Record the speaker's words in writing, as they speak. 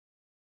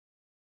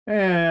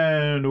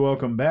And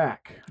welcome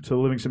back to the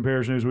Livingston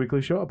Parish News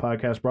Weekly Show, a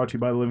podcast brought to you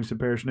by the Livingston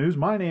Parish News.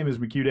 My name is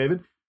McHugh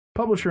David,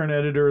 publisher and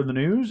editor of the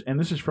news, and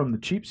this is from the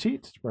Cheap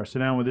Seats, where I sit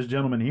down with this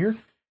gentleman here,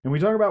 and we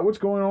talk about what's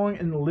going on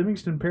in the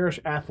Livingston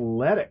Parish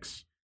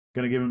athletics.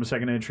 Going to give him a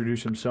second to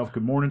introduce himself.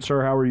 Good morning,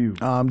 sir. How are you?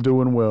 I'm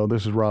doing well.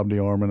 This is Rob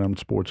DeArmond. I'm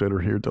sports editor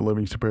here at the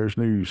Livingston Parish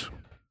News.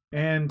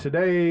 And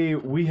today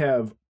we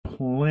have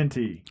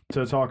plenty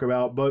to talk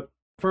about, but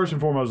first and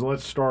foremost,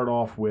 let's start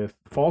off with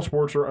fall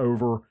sports are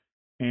over.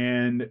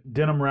 And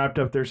Denham wrapped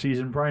up their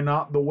season probably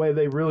not the way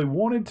they really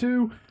wanted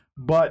to,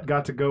 but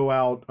got to go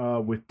out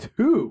with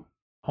two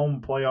home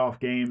playoff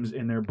games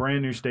in their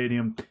brand new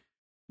stadium.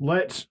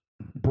 Let's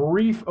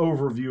brief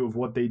overview of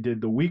what they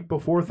did the week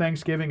before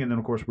Thanksgiving, and then,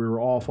 of course, we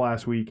were off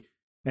last week,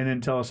 and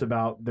then tell us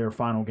about their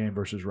final game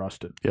versus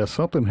Ruston. Yeah,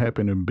 something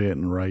happened in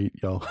Benton, right,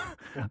 y'all?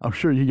 I'm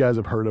sure you guys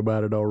have heard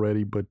about it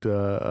already, but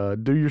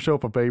do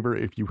yourself a favor.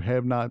 If you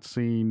have not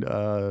seen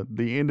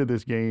the end of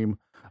this game,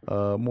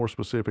 more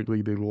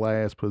specifically, the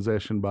last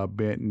possession by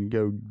Benton,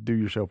 go do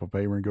yourself a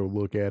favor and go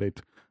look at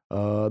it.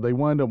 They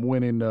wind up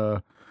winning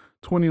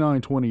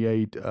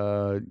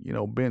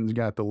 29-28. Benton's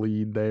got the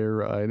lead there.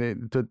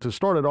 To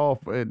start it off,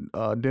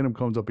 Denham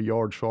comes up a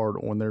yard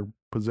short on their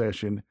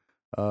possession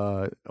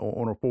on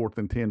a 4th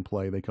and 10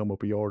 play. They come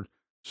up a yard.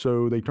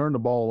 So they turn the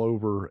ball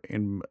over,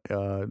 and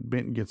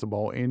Benton gets the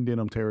ball in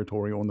Denham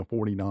territory on the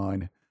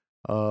 49.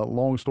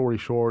 Long story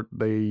short,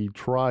 they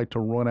try to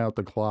run out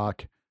the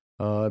clock.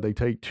 They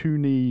take two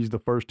knees. The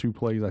first two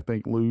plays, I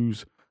think,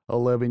 lose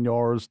 11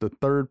 yards. The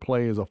third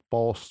play is a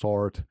false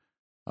start.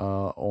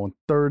 On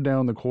third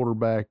down, the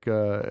quarterback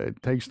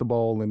takes the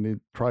ball and it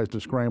tries to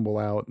scramble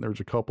out. And there's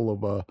a couple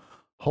of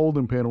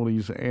holding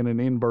penalties and an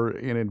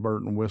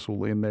inadvertent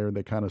whistle in there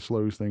that kind of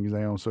slows things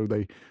down. So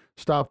they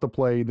stop the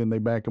play. Then they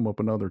back them up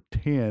another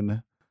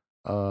 10.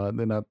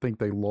 Then I think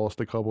they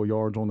lost a couple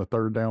yards on the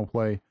third down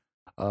play.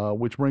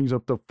 Which brings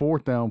up the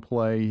 4th down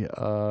play,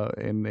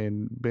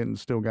 and Benton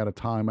still got a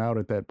timeout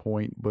at that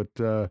point. But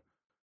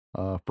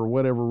for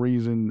whatever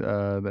reason,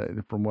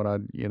 from what I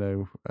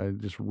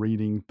just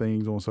reading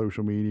things on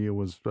social media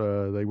was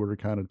they were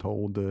kind of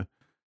told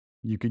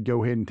you could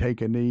go ahead and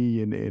take a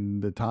knee,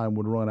 and the time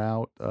would run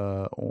out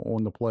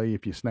on the play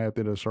if you snapped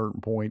it at a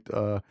certain point.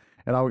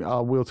 And I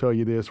will tell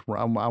you this: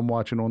 I'm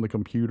watching on the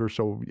computer,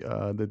 so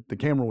the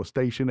camera was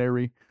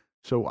stationary,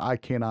 so I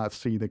cannot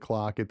see the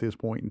clock at this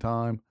point in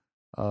time.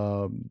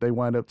 They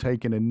wind up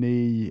taking a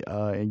knee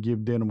and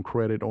give Denham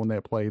credit on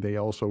that play. They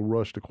also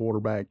rushed the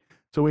quarterback.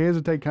 So he has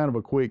to take kind of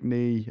a quick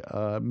knee.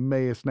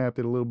 May have snapped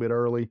it a little bit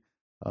early.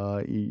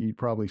 You'd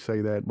probably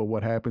say that. But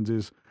what happens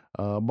is,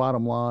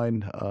 bottom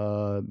line,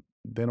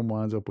 Denham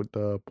winds up with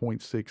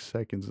 0.6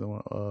 seconds, a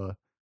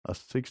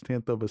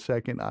 0.6 of a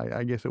second,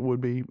 I guess it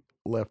would be,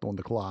 left on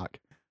the clock,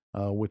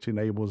 which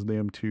enables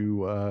them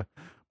to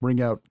bring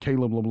out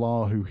Caleb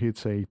LeBlanc, who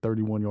hits a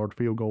 31-yard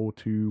field goal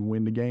to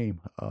win the game.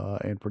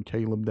 And for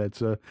Caleb,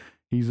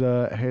 he's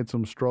had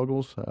some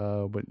struggles,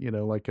 but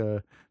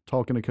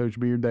talking to Coach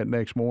Beard that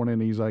next morning,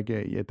 he's like,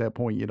 at that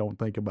point, you don't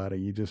think about it.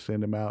 You just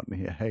send him out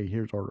and hey,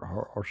 here's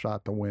our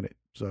shot to win it.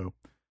 So,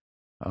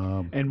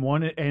 and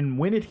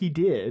win it he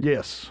did.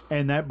 Yes,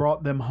 and that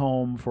brought them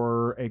home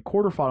for a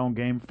quarterfinal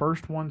game,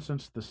 first one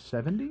since the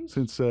 70s.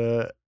 Since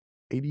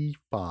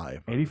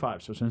 85.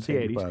 So since the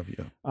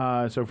 80s.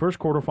 Yeah. So first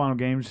quarterfinal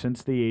game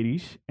since the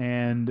 80s.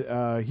 And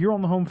here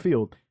on the home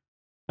field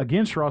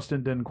against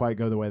Ruston didn't quite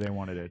go the way they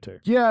wanted it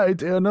to. Yeah,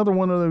 it's another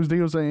one of those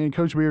deals. And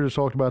Coach Beard has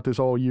talked about this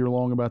all year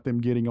long about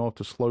them getting off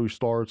to slow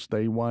starts.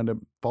 They wind up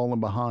falling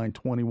behind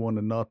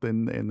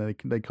 21-0, and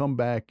they come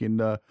back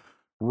and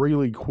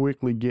really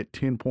quickly get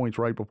 10 points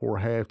right before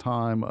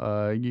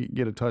halftime. You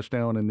get a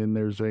touchdown, and then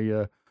there's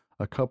a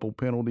couple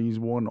penalties,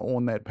 one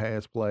on that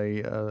pass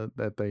play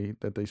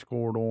that they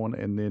scored on,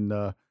 and then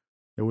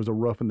there was a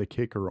roughing the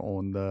kicker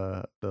on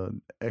the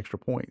extra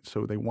point.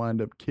 So they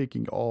wind up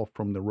kicking off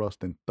from the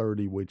Ruston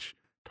 30, which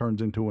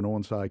turns into an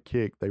onside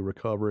kick. They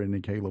recover, and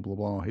then Caleb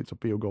LeBlanc hits a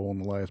field goal on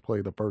the last play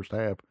of the first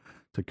half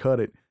to cut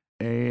it.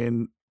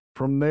 And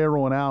from there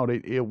on out,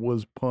 it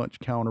was punch,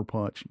 counter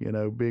punch,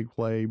 big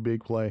play.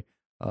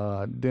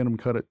 Denham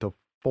cut it to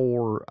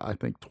 4, I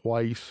think,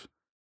 twice.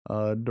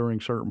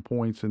 During certain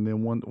points, and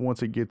then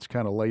once it gets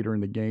kind of later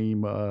in the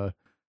game,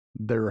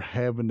 they're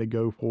having to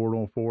go for it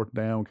on 4th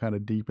down, kind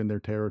of deep in their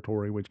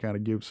territory, which kind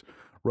of gives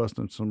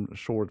Ruston some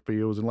short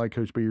fields. And like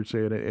Coach Beard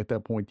said, at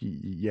that point,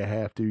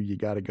 you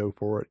got to go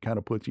for it. Kind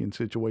of puts you in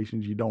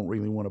situations you don't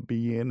really want to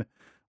be in,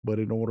 but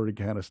in order to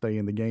kind of stay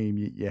in the game,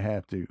 you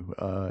have to.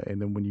 And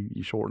then when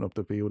you shorten up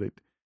the field,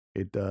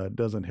 it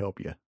doesn't help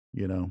you,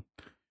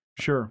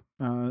 Sure.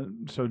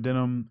 So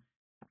Denham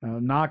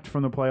knocked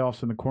from the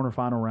playoffs in the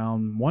quarterfinal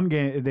round. One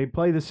game, they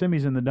play the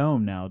semis in the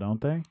Dome now,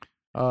 don't they?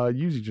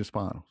 Usually just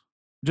finals.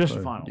 Just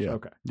the finals. Yeah,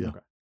 Okay. yeah. Okay.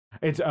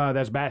 It's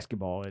that's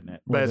basketball, isn't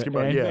it?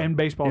 Basketball, and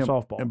baseball,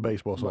 softball. And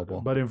baseball,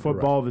 softball. But in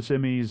football, the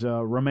semis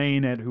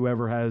remain at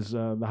whoever has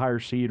the higher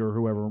seed or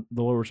whoever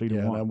the lower seed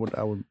won.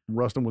 Yeah,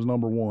 Ruston was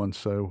number 1,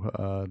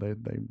 so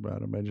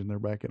I'd imagine they're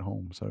back at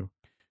home. So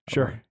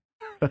sure.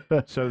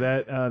 So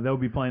that they'll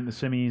be playing the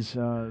semis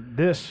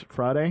this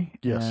Friday,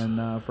 Yes.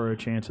 and for a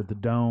chance at the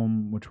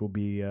Dome, which will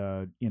be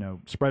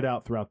spread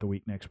out throughout the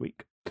week next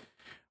week.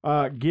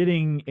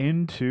 Getting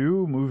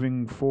into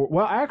moving forward.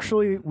 Well,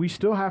 actually, we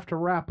still have to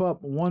wrap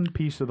up one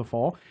piece of the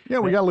fall. Yeah,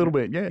 we got a little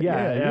bit.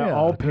 Yeah.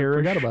 All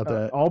parish. Forgot about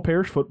that. All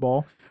parish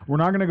football. We're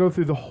not going to go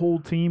through the whole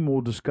team. We'll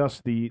discuss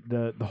the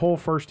whole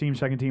first team,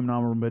 second team, and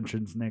honorable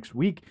mentions next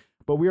week.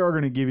 But we are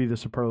going to give you the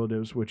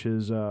superlatives, which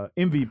is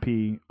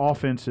MVP,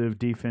 offensive,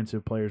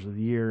 defensive players of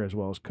the year, as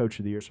well as coach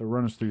of the year. So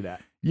run us through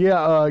that.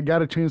 Yeah,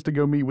 got a chance to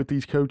go meet with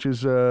these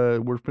coaches.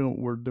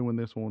 We're doing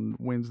this on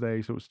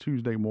Wednesday, so it's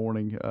Tuesday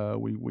morning.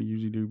 We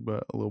usually do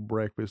a little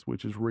breakfast,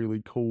 which is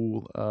really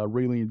cool.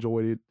 Really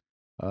enjoyed it.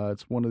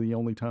 It's one of the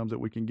only times that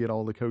we can get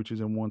all the coaches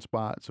in one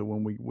spot. So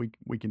when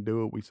we can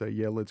do it, we say,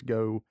 yeah, let's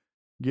go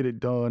get it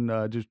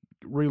done. Just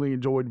really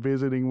enjoyed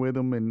visiting with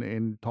them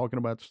and talking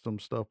about some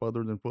stuff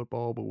other than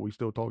football, but we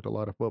still talked a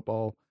lot of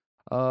football.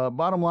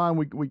 Bottom line,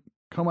 we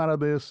come out of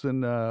this,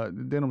 and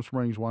Denham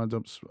Springs winds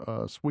up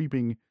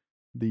sweeping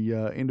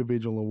the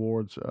individual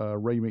awards.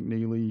 Ray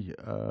McNeely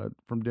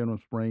from Denham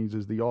Springs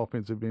is the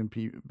offensive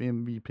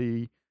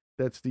MVP.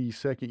 That's the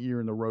second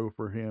year in a row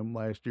for him.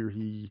 Last year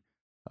he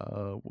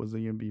was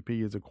the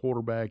MVP as a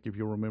quarterback. If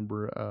you'll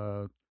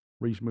remember,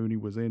 Reese Mooney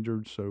was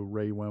injured, so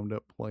Ray wound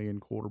up playing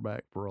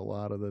quarterback for a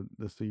lot of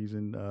the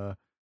season.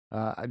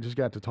 I just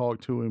got to talk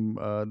to him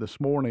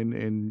this morning,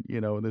 and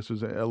this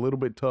was a little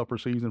bit tougher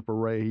season for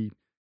Ray. He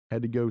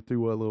had to go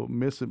through a little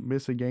miss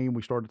a game.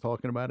 We started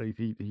talking about it.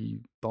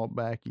 He thought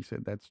back. He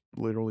said that's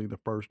literally the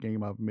first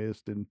game I've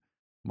missed in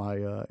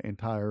my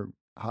entire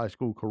high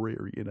school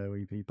career.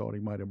 He thought he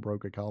might have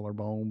broke a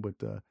collarbone, but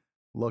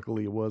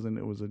luckily it wasn't.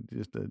 It was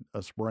just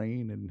a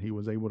sprain, and he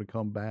was able to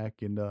come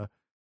back and.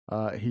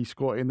 He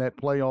scored in that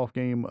playoff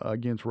game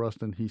against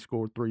Ruston. He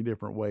scored 3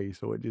 different ways,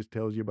 so it just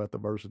tells you about the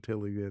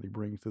versatility that he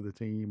brings to the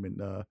team. And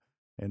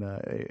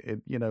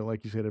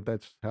like you said, if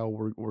that's how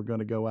we're going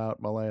to go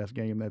out my last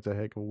game, that's a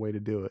heck of a way to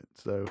do it.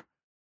 So,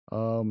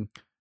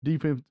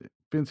 defensive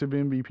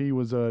MVP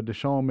was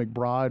Deshaun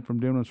McBride from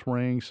Denham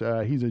Springs.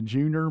 He's a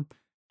junior,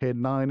 had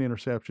 9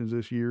 interceptions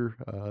this year.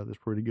 That's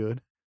pretty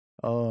good.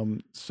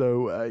 And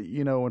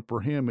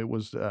for him, it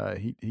was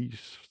he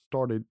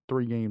started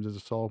 3 games as a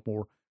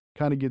sophomore.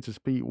 Kind of gets his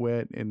feet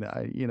wet, and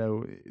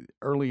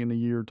early in the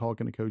year,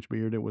 talking to Coach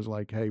Beard, it was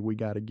like, hey, we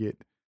got to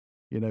get,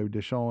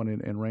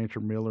 Deshaun and Rancher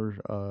Miller,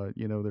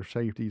 their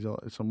safeties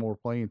some more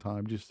playing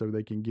time, just so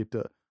they can get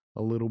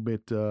a little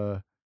bit,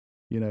 that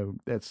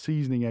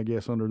seasoning, I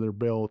guess, under their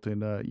belt,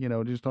 and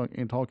just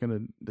talking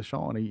to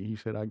Deshaun, he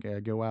said, I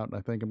go out and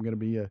I think I'm going to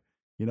be a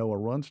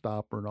run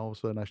stopper, and all of a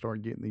sudden I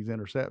start getting these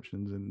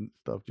interceptions and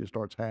stuff just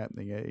starts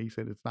happening. He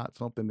said it's not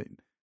something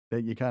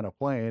that you kind of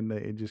plan,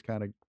 it just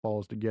kind of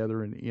falls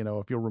together. And,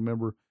 if you'll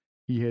remember,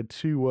 he had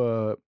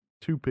two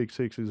pick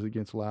sixes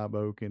against Live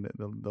Oak, and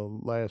the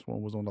last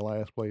one was on the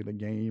last play of the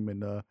game.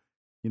 And,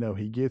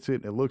 he gets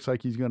it, and it looks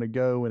like he's going to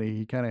go, and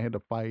he kind of had to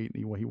fight,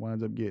 and he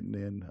winds up getting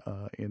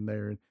in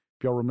there. And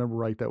if y'all remember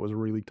right, that was a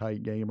really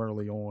tight game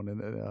early on,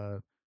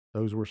 and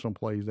those were some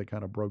plays that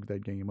kind of broke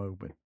that game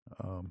open.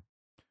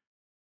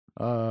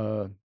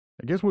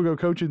 I guess we'll go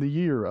coach of the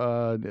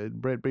year.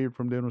 Brett Beard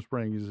from Denham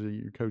Springs is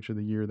your coach of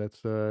the year. That's,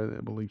 I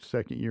believe,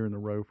 second year in a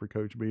row for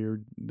Coach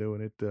Beard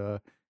doing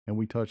it. And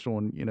we touched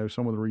on,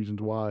 some of the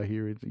reasons why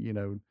here. It's,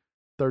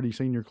 30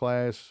 senior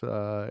class,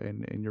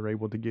 and you're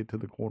able to get to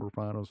the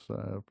quarterfinals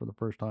for the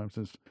first time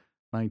since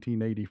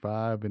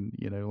 1985.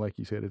 And, like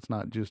you said, it's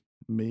not just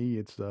me.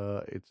 It's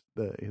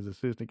his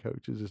assistant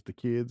coaches, it's the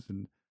kids.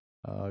 And,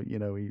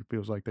 he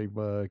feels like they've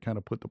kind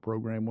of put the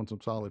program on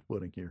some solid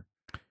footing here.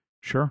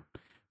 Sure.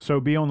 So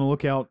be on the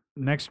lookout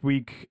next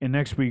week in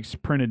next week's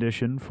print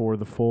edition for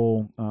the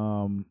full.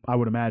 I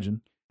would imagine.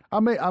 I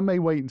may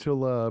wait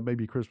until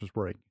maybe Christmas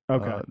break.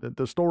 Okay.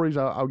 The stories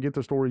I'll get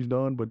the stories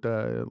done, but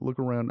look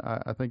around.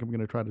 I think I'm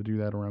going to try to do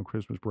that around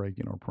Christmas break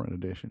in our print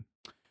edition.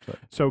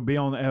 So be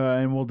on,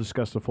 and we'll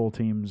discuss the full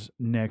teams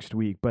next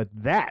week. But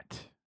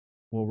that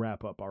will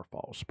wrap up our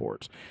fall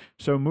sports.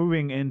 So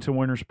moving into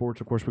winter sports,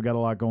 of course, we got a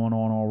lot going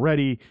on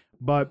already.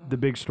 But the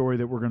big story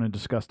that we're going to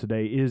discuss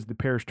today is the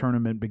parish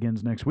tournament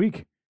begins next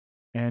week.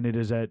 And it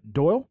is at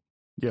Doyle?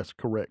 Yes,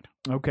 correct.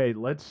 Okay,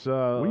 let's...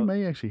 we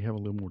may actually have a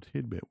little more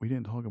tidbit. We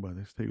didn't talk about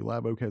this, too.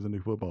 Live Oak has a new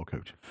football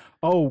coach.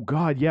 Oh,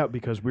 God, yeah,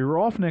 because we were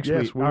off next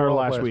week. We were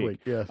last week.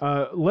 Yes.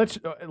 Let's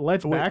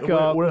back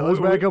up. Let's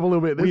back up a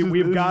little bit.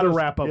 We've got to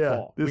wrap up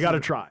fall. We got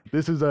to try.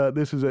 This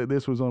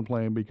was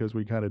unplanned because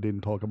we kind of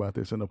didn't talk about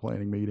this in the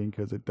planning meeting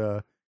because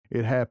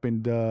it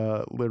happened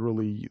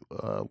literally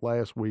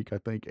last week, I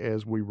think,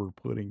 as we were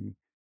putting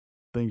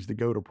things to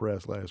go to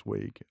press last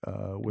week.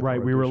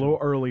 Right, we were a little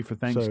early for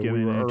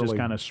Thanksgiving, and it just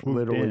kind of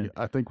swooped in.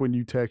 I think when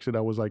you texted,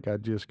 I was like, I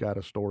just got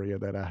a story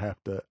that I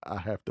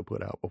have to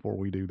put out before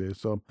we do this.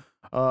 So,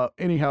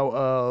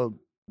 anyhow,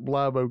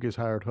 Live Oak has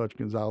hired Hutch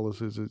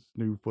Gonzalez as its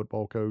new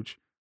football coach.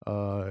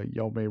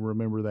 Y'all may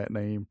remember that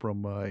name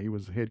from he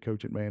was head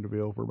coach at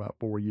Mandeville for about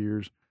 4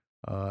 years,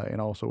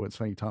 and also at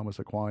St. Thomas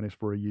Aquinas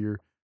for a year.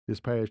 This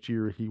past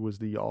year, he was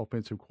the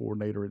offensive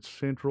coordinator at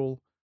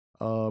Central.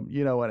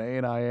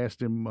 And I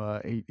asked him,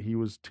 he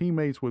was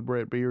teammates with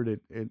Brett Beard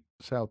at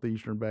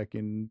Southeastern back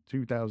in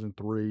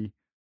 2003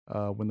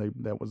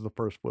 that was the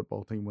first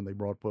football team when they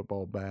brought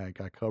football back.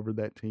 I covered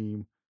that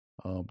team.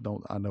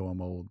 I know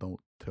I'm old.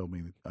 Don't tell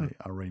me I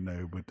already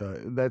know, but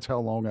that's how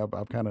long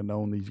I've kind of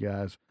known these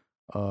guys.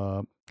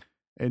 And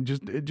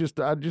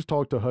I just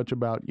talked to Hutch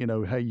about,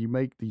 hey, you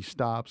make these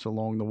stops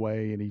along the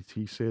way, and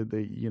he said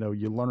that,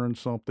 you learn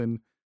something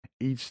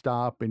each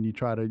stop, and you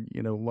try to,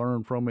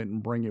 learn from it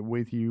and bring it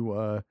with you.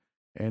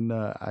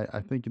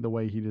 I think the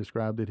way he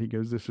described it, he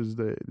goes, this is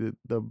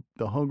the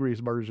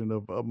hungriest version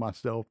of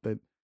myself that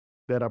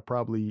I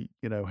probably,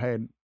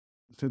 had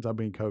since I've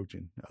been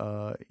coaching,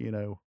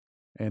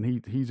 and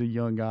he's a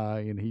young guy,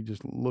 and he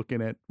just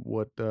looking at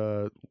what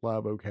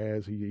Live Oak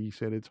has. He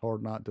said it's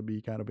hard not to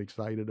be kind of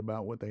excited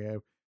about what they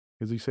have,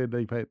 because he said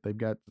they've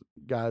got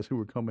guys who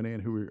are coming in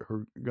who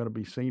are going to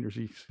be seniors.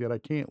 He said I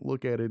can't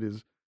look at it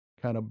as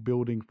kind of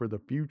building for the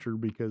future,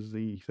 because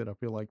he said I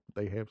feel like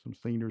they have some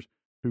seniors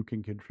who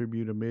can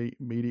contribute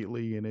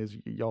immediately, and as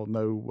y'all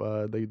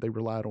know, they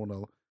relied on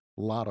a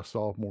lot of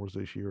sophomores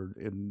this year,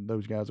 and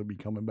those guys will be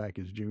coming back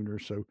as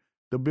juniors. So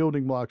the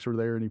building blocks are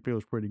there, and he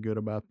feels pretty good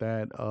about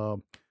that.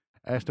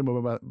 Asked him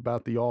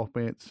about the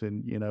offense,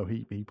 and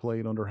he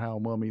played under Hal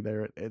Mummy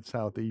there at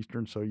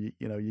Southeastern, so he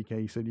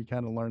said you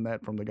kind of learn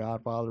that from the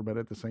Godfather, but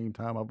at the same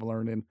time I've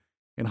learned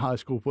in high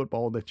school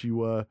football that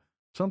you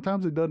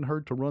sometimes it doesn't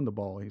hurt to run the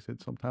ball. He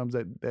said sometimes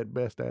that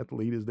best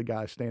athlete is the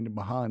guy standing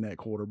behind that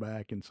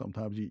quarterback, and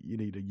sometimes you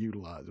need to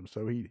utilize him.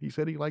 So he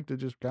said he liked to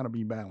just kind of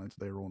be balanced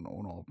there on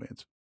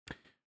offense.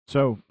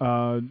 So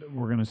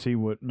we're going to see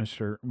what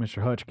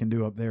Mr. Hutch can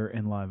do up there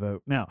in Live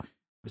Oak. Now,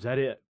 is that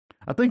it?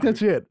 I think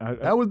that's it.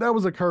 That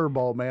was a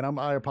curveball, man.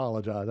 I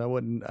apologize. That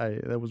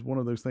was one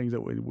of those things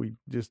that we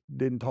just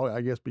didn't talk.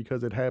 I guess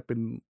because it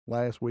happened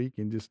last week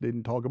and just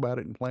didn't talk about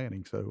it in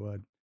planning. So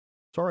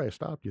sorry I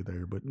stopped you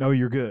there, but no,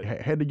 you're good.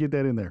 Had to get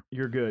that in there.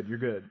 You're good. You're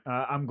good.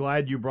 I'm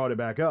glad you brought it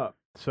back up.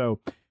 So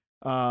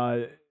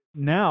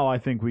now I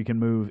think we can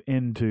move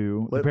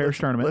into the parish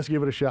tournament. Let's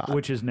give it a shot,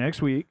 which is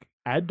next week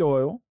at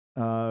Doyle.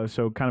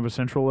 So kind of a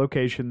central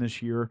location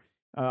this year.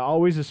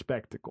 Always a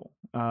spectacle.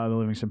 The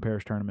Livingston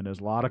Parish tournament is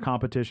a lot of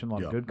competition, a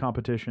lot of good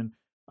competition.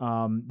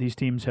 These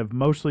teams have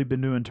mostly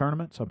been doing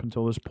tournaments up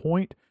until this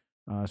point.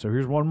 So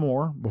here's one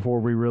more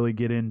before we really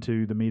get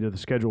into the meat of the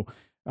schedule.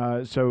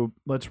 So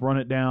let's run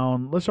it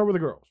down. Let's start with the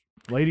girls.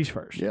 Ladies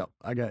first. Yeah,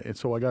 I got it.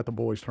 So I got the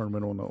boys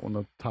tournament on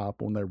the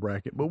top on their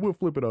bracket, but we'll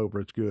flip it over.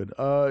 It's good.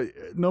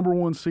 Number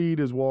 1 seed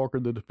is Walker,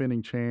 the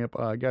defending champ.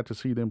 I got to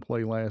see them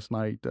play last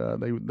night.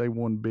 They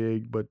won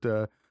big, but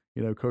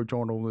Coach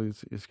Arnold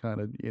is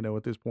kind of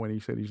at this point he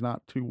said he's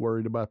not too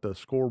worried about the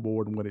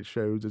scoreboard and what it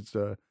shows.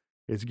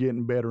 It's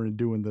getting better and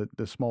doing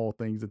the small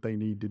things that they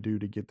need to do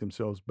to get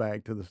themselves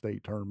back to the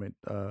state tournament.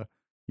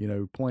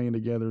 Playing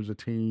together as a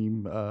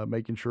team,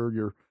 making sure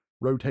your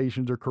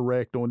rotations are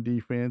correct on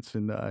defense,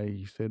 and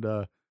he said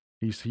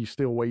he's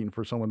still waiting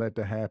for some of that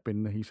to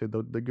happen. He said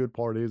the good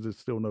part is it's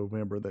still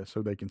November,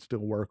 so they can still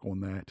work on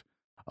that.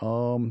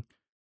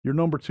 Your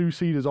number 2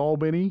 seed is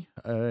Albany,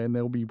 and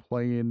they'll be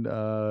playing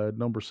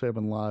number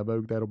 7 Live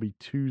Oak. That'll be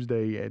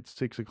Tuesday at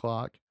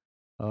 6:00.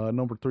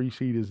 Number 3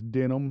 seed is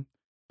Denham.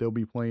 They'll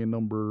be playing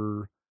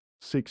number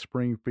 6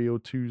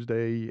 Springfield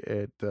Tuesday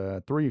at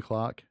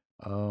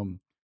 3:00.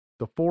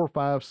 The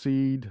 4-5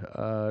 seed,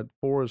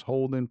 4 is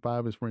Holden,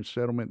 5 is French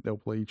Settlement. They'll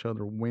play each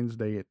other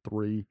Wednesday at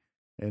 3.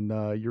 And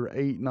your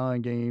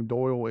 8-9 game,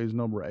 Doyle is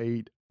number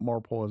 8,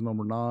 Marpole is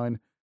number 9.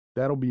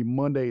 That'll be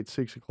Monday at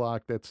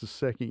 6:00. That's the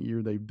second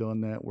year they've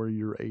done that, where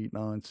your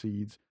 8-9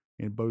 seeds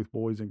and both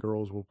boys and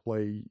girls will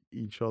play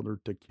each other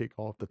to kick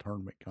off the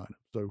tournament, kind of.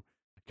 So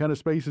kind of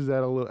spaces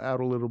that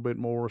out a little bit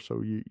more,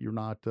 so you're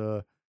not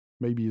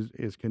maybe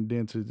as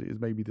condensed as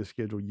maybe the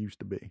schedule used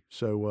to be.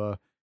 So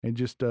and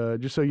just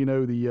so you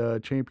know, the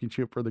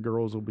championship for the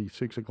girls will be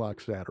 6:00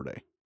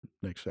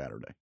 next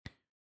Saturday.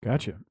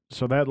 Gotcha.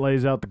 So that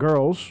lays out the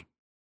girls.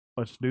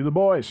 Let's do the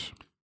boys.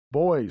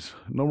 Boys,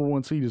 number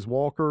 1 seed is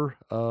Walker.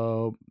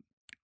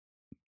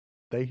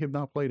 They have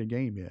not played a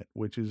game yet,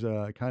 which is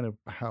kind of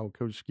how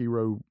Coach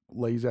Skiro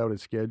lays out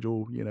his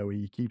schedule.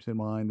 He keeps in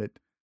mind that,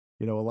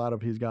 a lot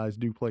of his guys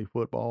do play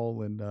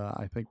football. And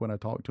I think when I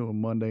talked to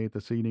him Monday at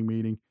the seeding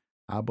meeting,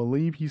 I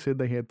believe he said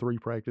they had 3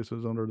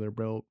 practices under their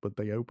belt, but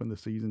they open the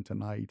season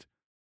tonight.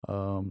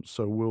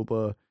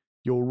 So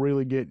you'll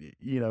really get,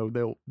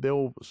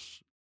 they'll,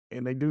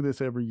 and they do this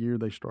every year.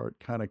 They start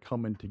kind of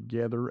coming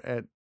together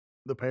at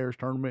the parish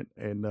tournament,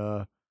 and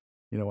I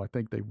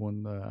think they've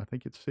won. I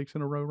think it's 6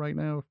 in a row right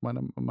now. If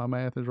my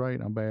math is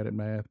right, I'm bad at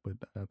math, but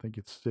I think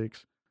it's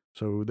 6.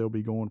 So they'll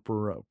be going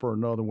for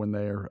another one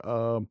there.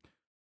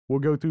 We'll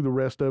go through the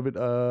rest of it.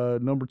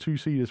 Number 2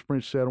 seed is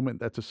French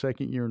Settlement. That's the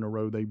second year in a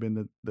row they've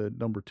been the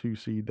number 2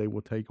 seed. They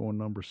will take on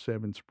number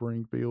 7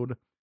 Springfield.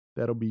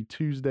 That'll be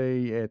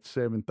Tuesday at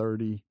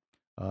 7:30.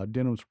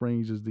 Denham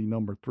Springs is the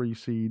number 3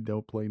 seed.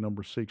 They'll play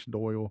number 6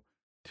 Doyle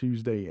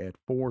Tuesday at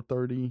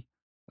 4:30.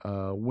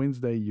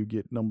 Wednesday, you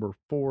get number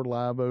 4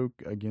 Live Oak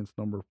against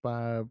number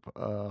 5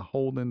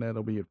 Holden.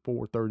 That'll be at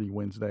 4:30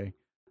 Wednesday.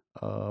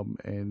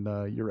 And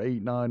your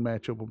 8-9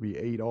 matchup will be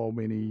 8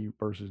 Albany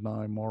versus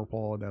 9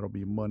 Marpaw. That'll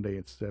be Monday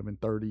at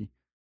 7:30.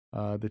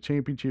 The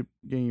championship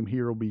game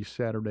here will be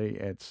Saturday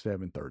at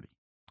 7:30.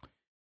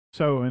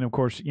 So, and of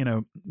course,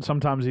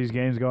 sometimes these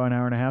games go an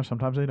hour and a half,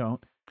 sometimes they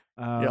don't.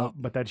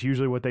 But that's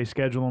usually what they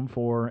schedule them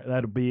for.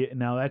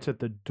 That's at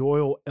the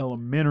Doyle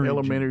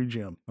Elementary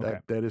Gym. Okay.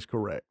 That is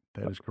correct.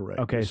 That is correct.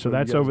 Okay, so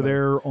that's over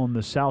there on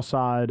the south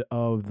side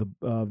of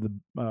the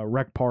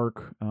rec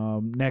park,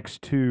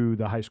 next to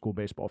the high school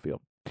baseball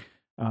field,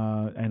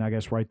 and I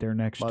guess right there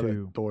next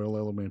to Doyle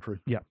Elementary.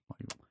 Yeah.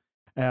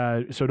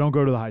 So don't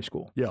go to the high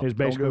school. Yeah, is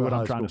basically what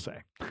I'm trying to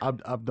say.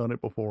 I've done it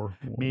before.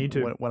 Me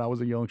too. When I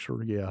was a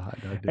youngster, yeah,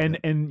 I did.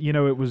 And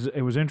it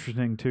was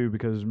interesting too,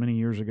 because many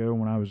years ago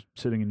when I was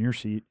sitting in your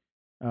seat,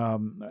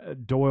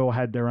 Doyle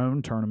had their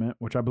own tournament,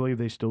 which I believe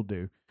they still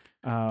do.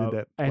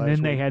 And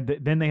then they had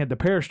the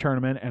parish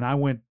tournament, and I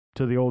went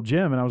to the old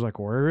gym, and I was like,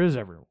 where is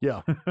everyone?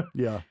 Yeah,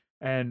 yeah.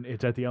 And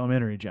it's at the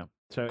elementary gym.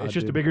 So it's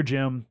just a bigger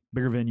gym,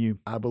 bigger venue.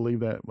 I believe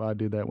that. I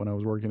did that when I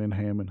was working in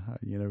Hammond.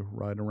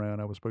 Riding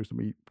around, I was supposed to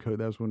meet.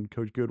 That's when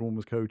Coach Goodwin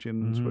was coaching.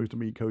 Mm-hmm. I was supposed to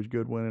meet Coach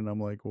Goodwin, and I'm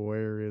like,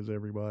 where is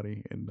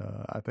everybody? And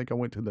I think I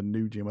went to the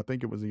new gym. I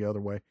think it was the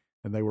other way,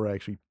 and they were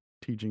actually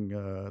teaching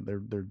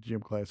their gym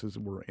classes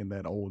were in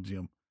that old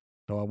gym.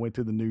 So I went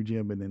to the new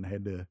gym and then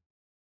had to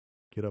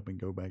get up and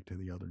go back to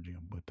the other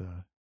gym. But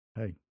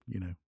hey,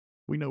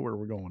 we know where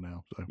we're going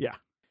now. So yeah.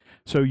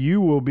 So you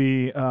will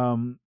be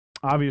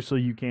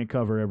obviously you can't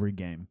cover every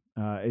game.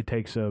 It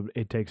takes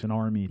an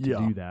army to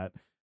do that.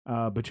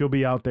 But you'll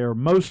be out there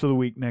most of the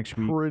week next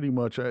week. Pretty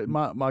much.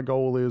 My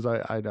goal is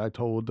I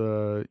told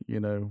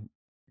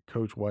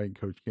Coach White and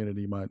Coach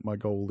Kennedy my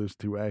goal is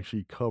to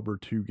actually cover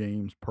 2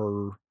 games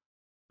per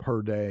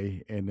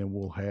day, and then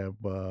we'll have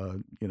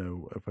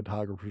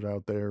photographers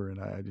out there. And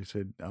I just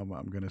said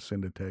I'm going to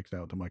send a text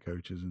out to my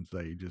coaches and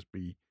say just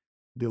be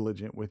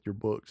diligent with your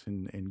books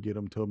and get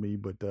them to me.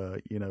 But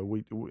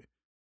we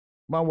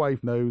my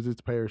wife knows it's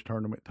parish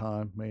tournament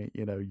time, man.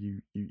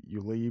 You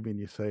leave and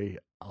you say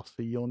I'll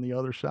see you on the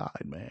other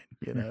side, man.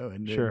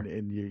 And sure.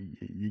 And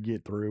you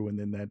get through, and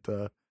then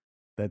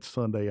that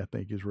Sunday I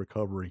think is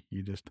recovery.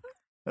 You just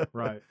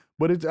right.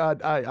 But it's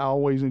I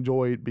always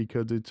enjoy it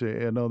because it's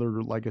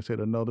another, like I said,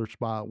 another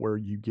spot where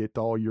you get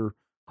all your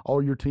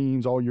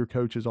teams, all your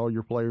coaches, all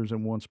your players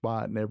in one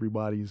spot, and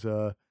everybody's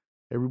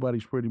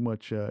pretty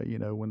much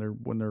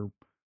when they're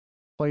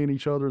playing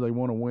each other, they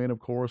want to win, of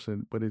course,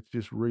 but it's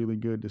just really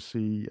good to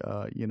see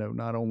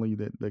not only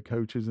the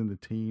coaches and the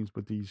teams,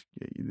 but these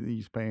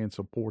fans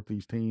support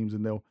these teams,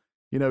 and they'll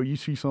you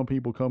see some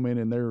people come in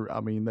and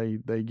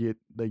they get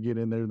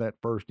in there that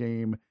first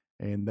game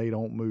and they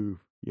don't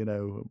move.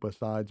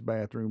 Besides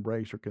bathroom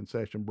breaks or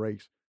concession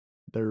breaks,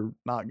 they're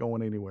not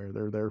going anywhere.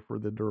 They're there for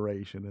the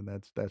duration, and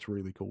that's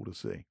really cool to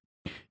see.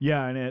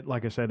 Yeah, and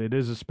like I said, it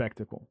is a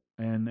spectacle,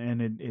 and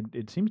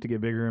it seems to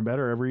get bigger and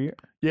better every year.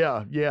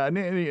 Yeah, and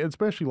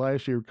especially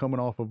last year, coming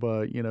off of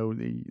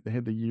they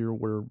had the year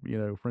where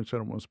French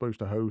Settlement was supposed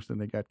to host, and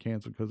they got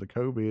canceled because of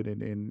COVID,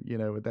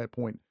 and at that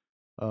point,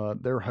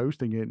 they're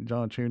hosting it. And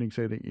John Tuning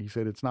said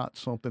it's not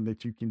something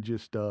that you can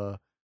just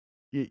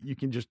you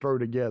can just throw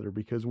together,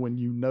 because when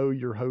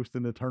you're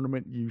hosting the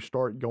tournament, you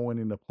start going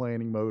into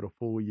planning mode a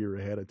full year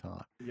ahead of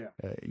time. Yeah,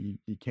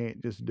 you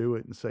can't just do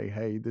it and say,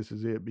 hey, this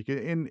is it,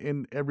 because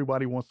and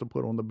everybody wants to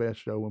put on the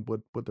best show and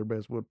put their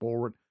best foot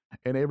forward.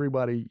 And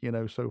everybody,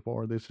 so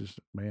far, this is,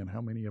 man,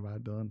 how many have I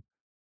done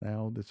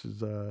now? This is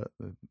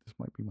this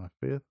might be my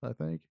 5th, I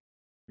think.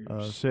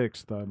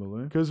 6th, I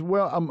believe. Because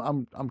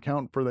I'm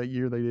counting for that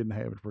year they didn't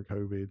have it for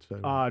COVID.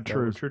 So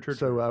true.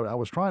 So I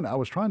was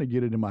trying to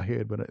get it in my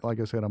head, but like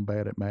I said, I'm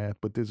bad at math.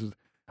 But this is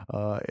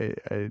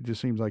it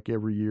just seems like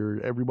every year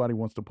everybody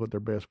wants to put their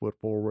best foot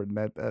forward, and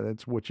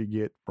that's what you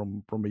get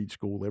from each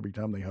school every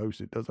time they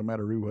host it. Doesn't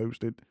matter who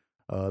hosts it,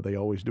 they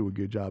always do a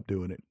good job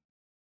doing it.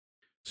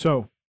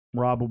 So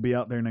Rob will be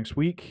out there next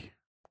week.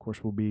 Of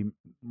course, we'll be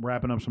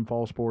wrapping up some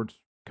fall sports,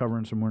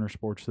 covering some winter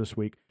sports this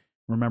week.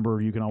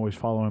 Remember, you can always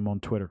follow him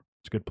on Twitter.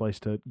 It's a good place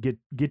to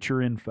get your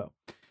info.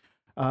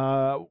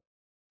 I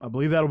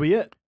believe that'll be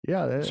it.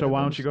 Yeah. So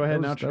why don't you go ahead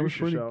and introduce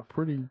yourself?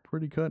 Pretty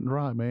cut and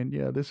dry, man.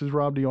 Yeah, this is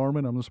Rob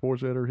DeArmond. I'm the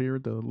sports editor here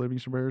at the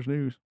Livingston Parish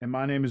News. And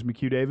my name is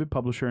McHugh David,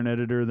 publisher and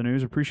editor of the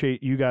news.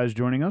 Appreciate you guys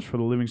joining us for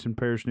the Livingston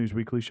Parish News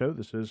Weekly Show.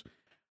 This is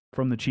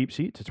From the Cheap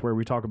Seats. It's where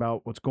we talk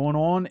about what's going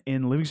on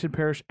in Livingston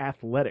Parish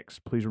athletics.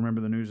 Please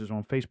remember the news is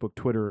on Facebook,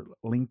 Twitter,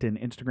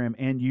 LinkedIn, Instagram,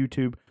 and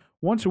YouTube.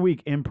 Once a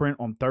week in print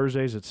on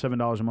Thursdays at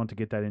 $7 a month to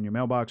get that in your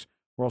mailbox.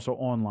 We're also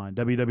online,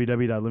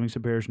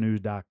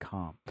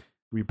 www.livingstonparishnews.com.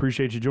 We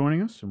appreciate you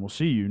joining us, and we'll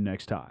see you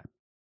next time.